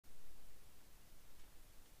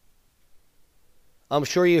I'm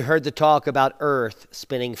sure you heard the talk about Earth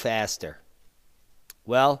spinning faster.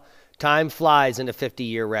 Well, time flies in a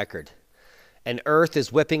 50-year record, and Earth is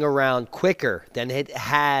whipping around quicker than it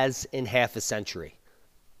has in half a century.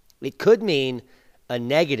 It could mean a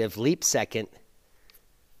negative leap second.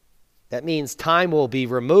 That means time will be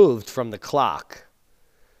removed from the clock.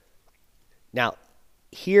 Now,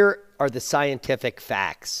 here are the scientific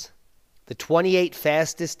facts. The 28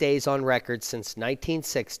 fastest days on record since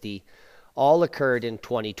 1960 all occurred in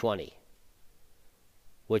 2020,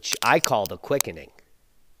 which I call the quickening.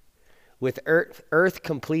 With Earth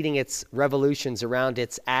completing its revolutions around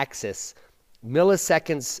its axis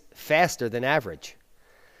milliseconds faster than average.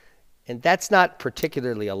 And that's not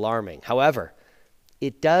particularly alarming. However,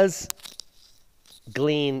 it does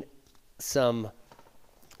glean some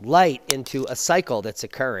light into a cycle that's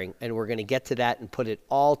occurring, and we're going to get to that and put it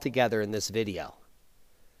all together in this video.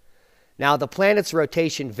 Now, the planet's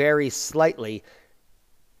rotation varies slightly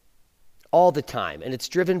all the time, and it's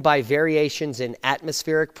driven by variations in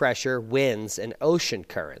atmospheric pressure, winds, and ocean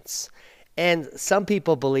currents. And some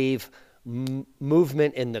people believe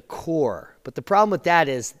movement in the core. But the problem with that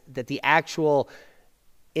is that the actual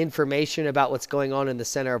information about what's going on in the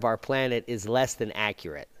center of our planet is less than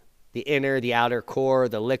accurate. The inner, the outer core,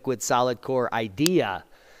 the liquid solid core idea,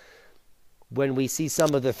 when we see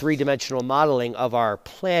some of the three-dimensional modeling of our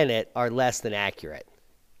planet, are less than accurate.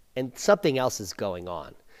 And something else is going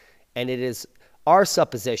on. And it is our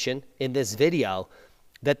supposition in this video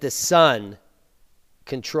that the sun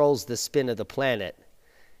controls the spin of the planet.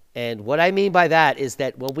 And what I mean by that is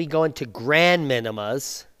that when we go into grand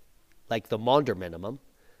minimas, like the Maunder minimum,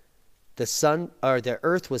 the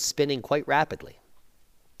Earth was spinning quite rapidly.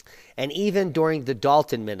 And even during the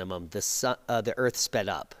Dalton minimum, the Earth sped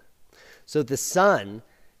up. So the sun,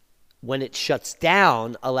 when it shuts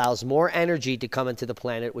down, allows more energy to come into the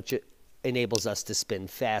planet, which enables us to spin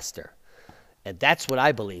faster. And that's what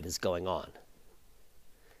I believe is going on.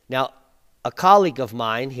 Now, a colleague of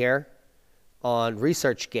mine here on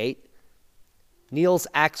ResearchGate, Niels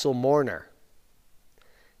Axel Morner,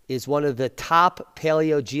 is one of the top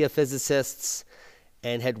paleogeophysicists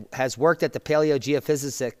and has worked at the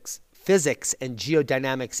Physics and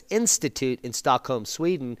Geodynamics Institute in Stockholm,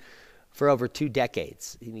 Sweden for over 2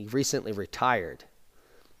 decades. He recently retired.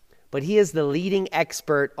 But he is the leading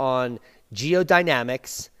expert on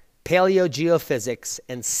geodynamics, paleogeophysics,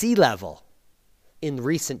 and sea level in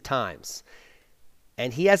recent times.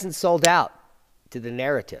 And he hasn't sold out to the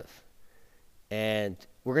narrative. And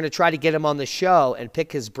we're going to try to get him on the show and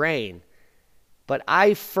pick his brain. But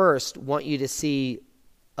I first want you to see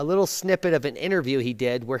a little snippet of an interview he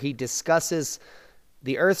did where he discusses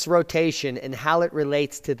the Earth's rotation and how it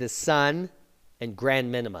relates to the sun and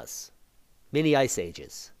grand minimas, mini ice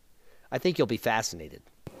ages. I think you'll be fascinated.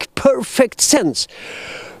 Perfect sense.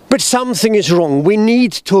 But something is wrong. We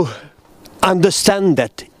need to understand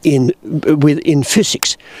that in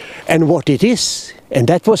physics and what it is. And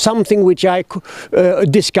that was something which I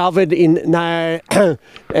discovered in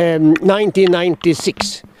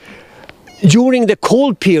 1996. During the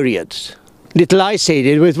cold periods, little ice age,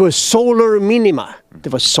 it was solar minima. There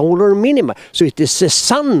was solar minima. So it is the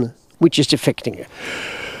sun which is affecting it.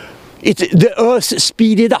 The Earth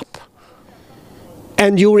speeded up.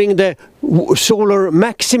 And during the solar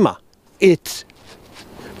maxima, it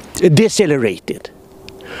decelerated.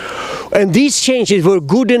 And these changes were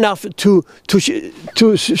good enough to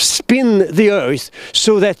spin the Earth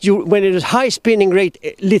so that when it was high spinning rate,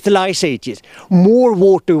 little ice ages, more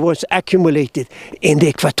water was accumulated in the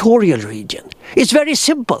equatorial region. It's very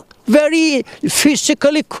simple, very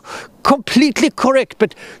physically completely correct,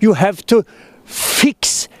 but you have to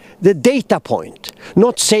fix the data point,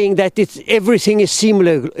 not saying that everything is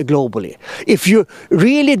similar globally. If you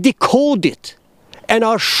really decode it and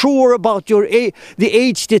are sure about the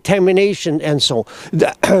age determination and so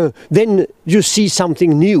on, then you see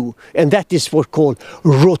something new, and that is what's called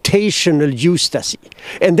rotational eustasy.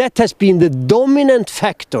 And that has been the dominant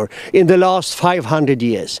factor in the last 500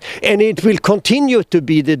 years, and it will continue to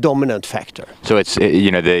be the dominant factor. So it's,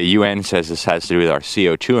 the UN says this has to do with our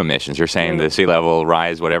CO2 emissions. You're saying the sea level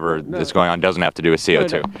rise, whatever is going on, doesn't have to do with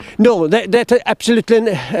CO2? No, that absolutely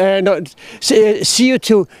no.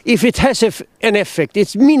 CO2, if it has an effect,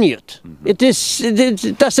 it's minute. Mm-hmm. It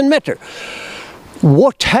doesn't matter.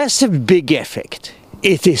 What has a big effect?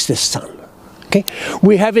 It is the sun. Okay?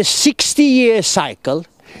 We have a 60-year cycle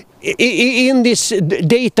in this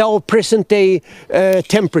data of present day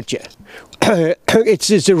temperature.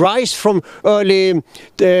 It's a rise from early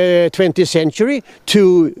 20th century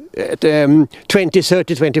to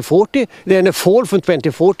 2030, 2040, then a fall from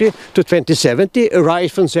 2040 to 2070, a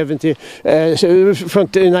rise from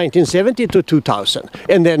 1970 to 2000,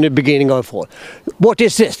 and then the beginning of a fall. What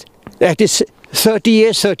is this? That is 30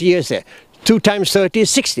 years there. 2 times 30 is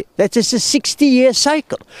 60. That is a 60-year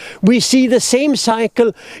cycle. We see the same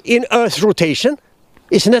cycle in Earth rotation.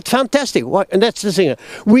 Isn't that fantastic? And that's the thing.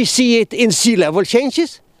 We see it in sea level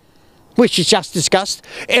changes, which is just discussed.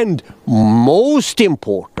 And most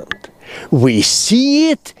important, we see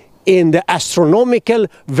it in the astronomical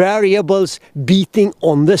variables beating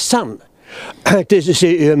on the sun.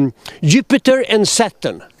 Jupiter and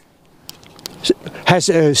Saturn has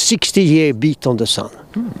a 60-year beat on the sun.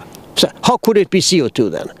 So how could it be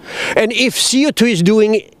CO2 then? And if CO2 is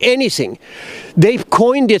doing anything, they've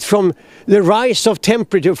coined it from the rise of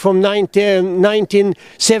temperature from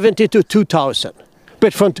 1970 to 2000.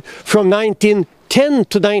 But from 1910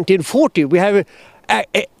 to 1940, we have a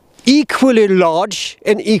equally large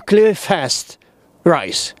and equally fast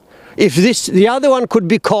rise. If the other one could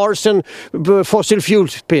be cars and fossil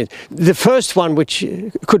fuels, the first one which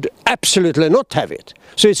could absolutely not have it.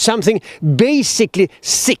 So it's something basically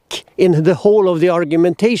sick in the whole of the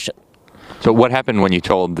argumentation. So what happened when you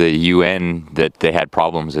told the UN that they had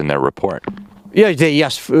problems in their report? Yeah, they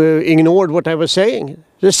just ignored what I was saying.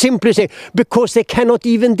 They simply say, because they cannot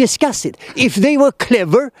even discuss it. If they were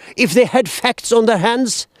clever, if they had facts on their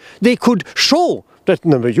hands, they could show that,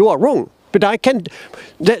 no, you are wrong. But I can't,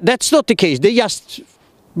 that's not the case. They just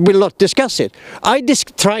will not discuss it. I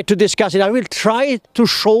try to discuss it. I will try to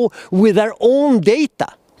show with their own data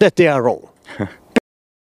that they are wrong.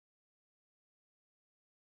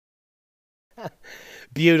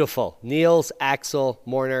 Beautiful. Niels Axel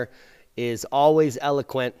Morner is always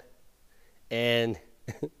eloquent and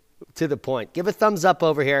to the point. Give a thumbs up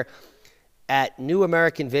over here at New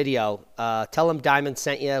American Video. Tell them Diamond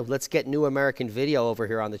sent you. Let's get New American Video over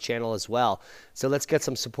here on the channel as well. So let's get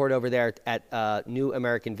some support over there at New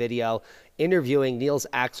American Video, interviewing Niels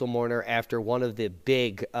Axel Morner after one of the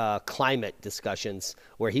big climate discussions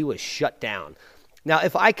where he was shut down. Now,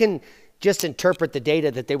 if I can just interpret the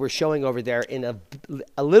data that they were showing over there in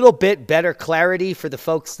a little bit better clarity for the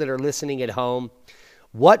folks that are listening at home,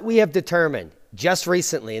 what we have determined just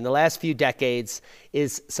recently in the last few decades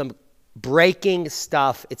is some breaking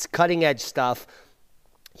stuff. It's cutting edge stuff.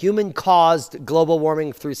 Human-caused global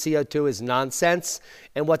warming through CO2 is nonsense.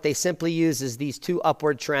 And what they simply use is these two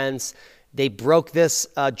upward trends. They broke this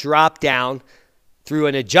drop down through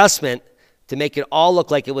an adjustment to make it all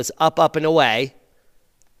look like it was up, up, and away.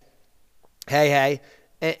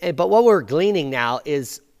 But what we're gleaning now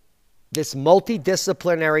is this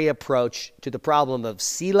multidisciplinary approach to the problem of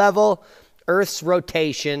sea level, Earth's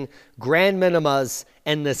rotation, grand minimas,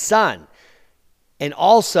 and the sun. And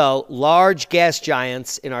also large gas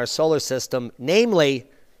giants in our solar system, namely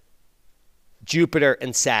Jupiter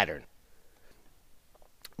and Saturn.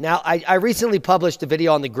 Now, I recently published a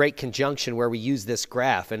video on the Great Conjunction where we use this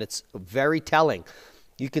graph, and it's very telling.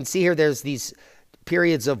 You can see here there's these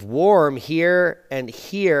periods of warm here and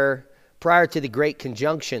here prior to the Great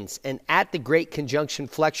Conjunctions. And at the Great Conjunction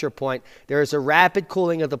flexure point, there is a rapid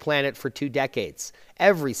cooling of the planet for 2 decades.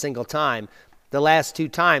 Every single time, the last 2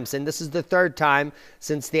 times. And this is the 3rd time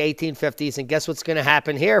since the 1850s. And guess what's going to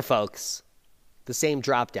happen here, folks? The same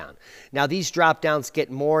drop down. Now, these drop downs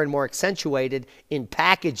get more and more accentuated in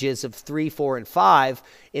packages of 3, 4, and 5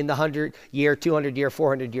 in the 100-year, 200-year,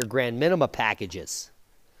 400-year grand minima packages.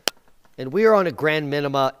 And we are on a grand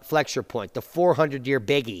minima flexure point, the 400-year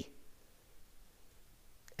biggie.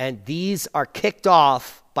 And these are kicked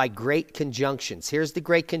off by great conjunctions. Here's the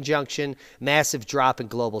Great Conjunction, massive drop in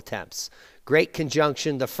global temps. Great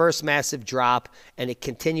Conjunction, the first massive drop, and a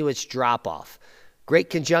continuous drop-off. Great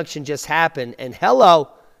Conjunction just happened, and hello,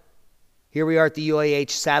 here we are at the UAH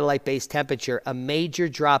satellite-based temperature, a major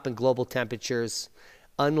drop in global temperatures,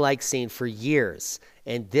 unlike seen for years.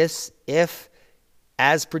 And this, if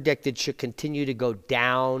as predicted, should continue to go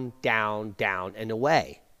down, down, down, and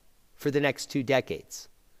away for the next 2 decades.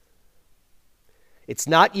 It's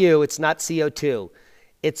not you, it's not CO2.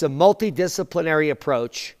 It's a multidisciplinary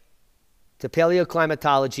approach to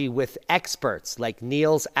paleoclimatology with experts like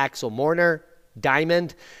Niels Axel Morner,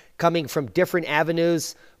 Diamond, coming from different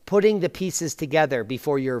avenues, putting the pieces together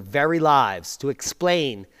before your very lives to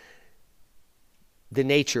explain the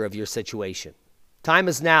nature of your situation. Time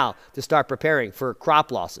is now to start preparing for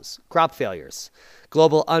crop losses, crop failures,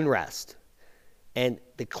 global unrest. And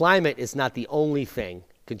the climate is not the only thing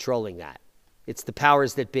controlling that. It's the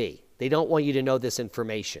powers that be. They don't want you to know this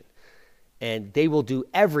information. And they will do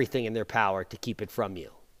everything in their power to keep it from you.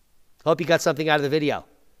 Hope you got something out of the video.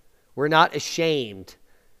 We're not ashamed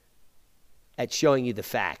at showing you the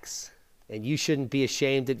facts. And you shouldn't be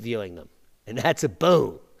ashamed at viewing them. And that's a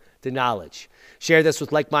boom to knowledge. Share this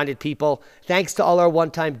with like-minded people. Thanks to all our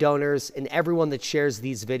one-time donors and everyone that shares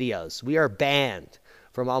these videos. We are banned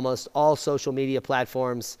from almost all social media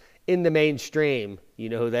platforms in the mainstream. You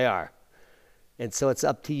know who they are. And so it's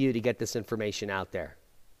up to you to get this information out there.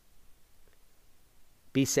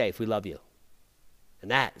 Be safe. We love you. And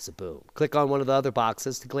that is a boom. Click on one of the other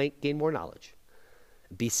boxes to gain more knowledge.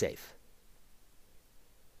 Be safe.